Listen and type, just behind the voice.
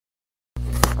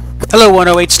Hello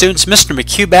 108 students, Mr.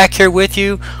 McHugh back here with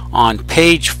you on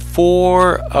page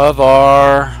 4 of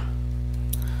our,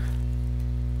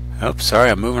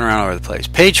 I'm moving around all over the place.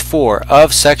 Page 4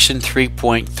 of section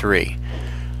 3.3.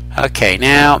 Okay,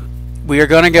 now we are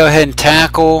going to go ahead and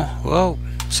tackle,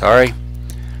 okay,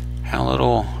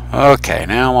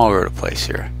 now I'm all over the place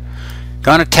here.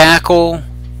 Going to tackle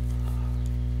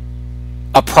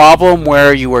a problem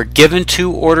where you are given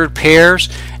two ordered pairs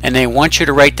and they want you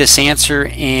to write this answer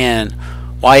in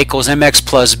y equals mx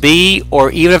plus b,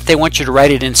 or even if they want you to write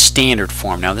it in standard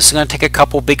form. Now this is going to take a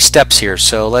couple big steps here,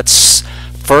 so let's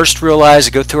first realize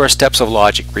and go through our steps of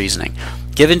logic reasoning.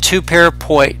 Given two ordered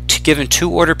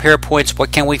pair of points,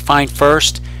 what can we find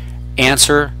first?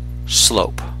 Answer,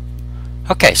 slope.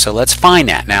 Okay, so let's find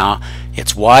that. Now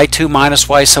it's y2 minus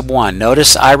y sub 1.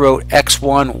 Notice I wrote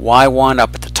x1, y1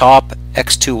 up at the top,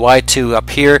 x2, y2 up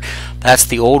here. That's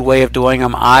the old way of doing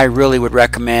them. I really would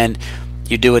recommend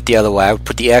you do it the other way. I would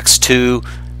put the x2,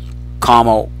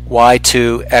 comma,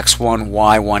 y2, x1,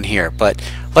 y1 here. But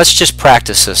let's just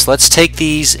practice this. Let's take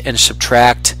these and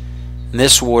subtract in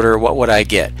this order. What would I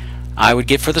get? I would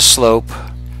get for the slope,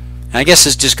 and I guess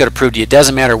it's just going to prove to you it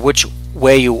doesn't matter which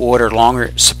way you order,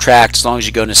 longer subtract, as long as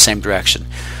you go in the same direction.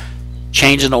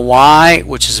 Changing the y,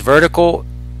 which is vertical,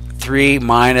 3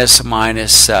 minus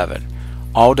 7.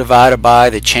 All divided by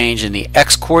the change in the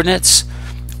x coordinates,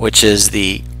 which is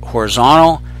the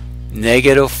horizontal,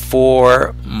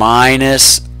 -4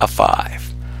 minus a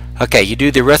 5. Okay, you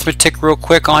do the arithmetic real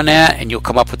quick on that and you'll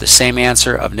come up with the same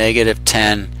answer of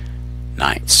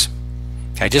 -10/9.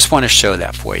 Okay, I just want to show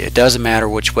that for you. It doesn't matter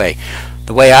which way.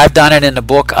 The way I've done it in the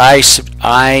book, I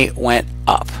went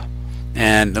up.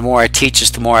 And the more I teach this,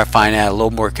 the more I find that a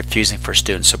little more confusing for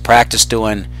students. So practice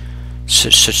doing,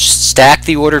 stack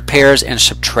the ordered pairs and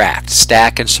subtract.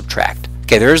 Stack and subtract.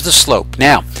 Okay, there's the slope.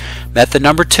 Now, method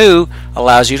number 2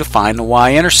 allows you to find the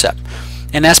y-intercept.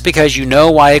 And that's because you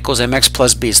know y equals mx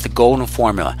plus b. It's the golden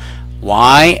formula.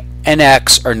 Y and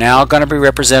x are now going to be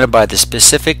represented by the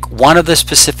one of the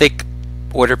specific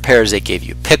ordered pairs they gave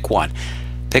you. Pick one.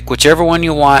 Pick whichever one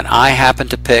you want. I happen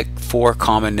to pick 4,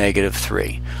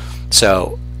 -3.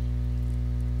 So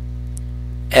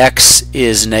x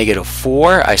is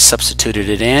 -4. I substituted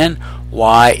it in.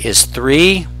 Y is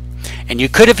 3. And you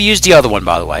could have used the other one,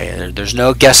 by the way. There's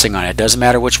no guessing on it. It doesn't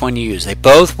matter which one you use. They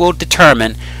both will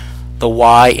determine the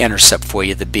y-intercept for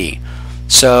you, the b.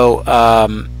 So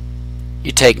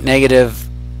you take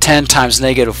 -10 times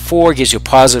 -4 gives you a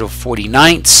positive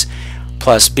 49ths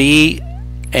plus b,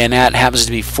 and that happens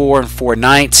to be 4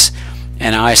 4/9.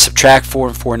 And I subtract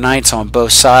 4 4/9 on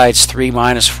both sides, 3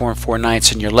 minus 4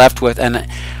 4/9, and you're left with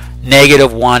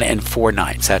 -1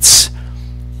 4/9. That's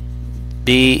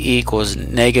b equals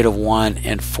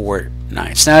 -1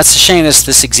 4/9. Now it's a shame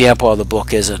this example of the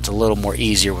book isn't a little more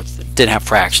easier, didn't have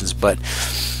fractions, but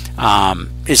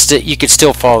you could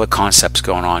still follow the concepts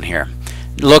going on here.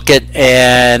 Look at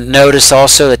and notice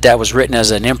also that was written as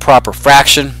an improper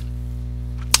fraction,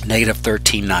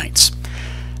 -13/9.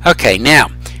 Okay,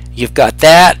 now you've got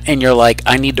that and you're like,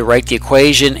 I need to write the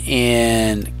equation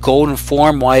in golden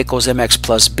form, y equals mx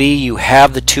plus b. You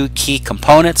have the two key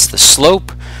components, the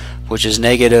slope, which is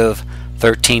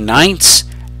 -13/9,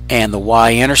 and the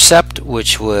y-intercept,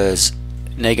 which was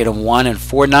 -1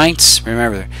 4/9.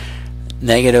 Remember,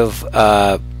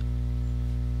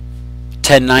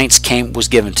 -10/9 was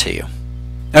given to you.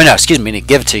 Oh no, excuse me, didn't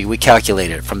give it to you. We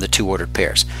calculated it from the two ordered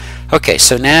pairs. Okay,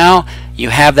 so now you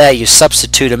have that. You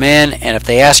substitute them in, and if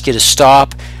they ask you to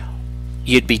stop,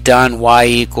 you'd be done. Y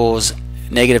equals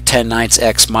 -10/9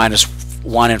 x minus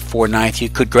 1 4/9. You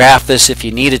could graph this if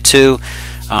you needed to.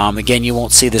 Again, you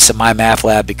won't see this in my math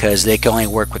lab because they can only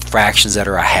work with fractions that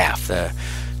are a half. The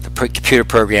computer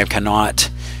program cannot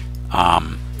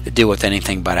deal with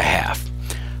anything but a half.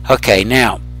 Okay,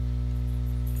 now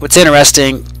what's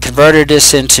interesting, converted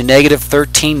this into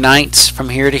 -13/9 from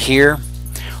here to here.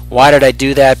 Why did I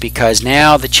do that? Because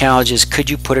now the challenge is, could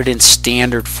you put it in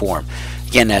standard form?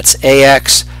 Again, that's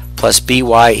ax plus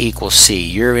by equals c.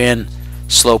 You're in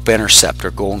slope intercept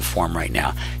or golden form right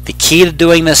now. The key to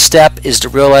doing this step is to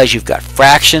realize you've got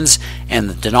fractions and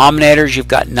the denominators, you've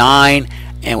got 9,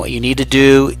 and what you need to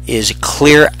do is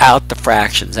clear out the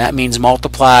fractions. That means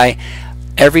multiply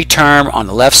every term on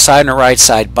the left side and the right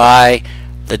side by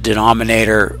the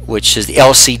denominator, which is the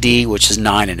LCD, which is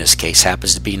 9 in this case,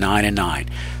 happens to be 9 and 9.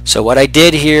 So what I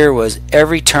did here was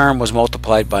every term was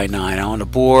multiplied by 9. On the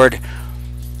board,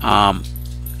 I'm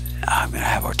going to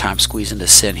have our time squeezing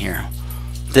this in here.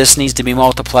 This needs to be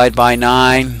multiplied by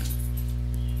 9.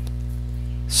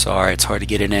 Sorry, it's hard to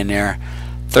get it in there.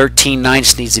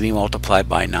 13/9 needs to be multiplied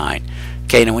by 9.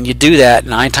 Okay, now when you do that,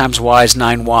 9 times y is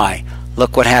 9y.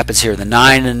 Look what happens here. The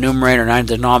 9 in the numerator, 9 in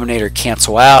the denominator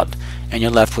cancel out, and you're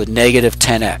left with negative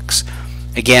 10x.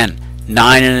 Again,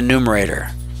 9 in the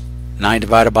numerator. 9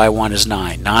 divided by 1 is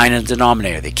 9. 9 in the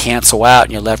denominator. They cancel out,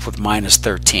 and you're left with minus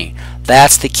 13.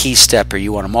 That's the key step here.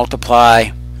 You want to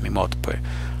multiply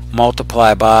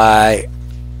by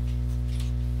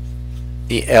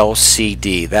the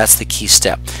LCD. That's the key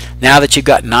step. Now that you've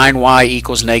got 9y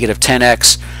equals negative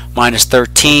 10x minus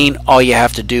 13, all you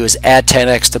have to do is add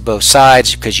 10x to both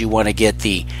sides, because you want to get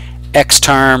the x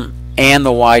term and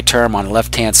the y term on the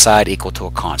left hand side equal to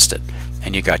a constant,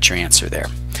 and you got your answer there.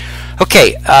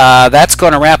 Okay, that's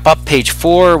going to wrap up page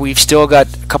 4. We've still got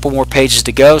a couple more pages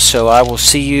to go, so I will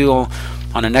see you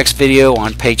on the next video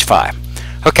on page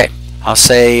 5. Okay, I'll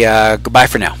say goodbye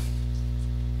for now.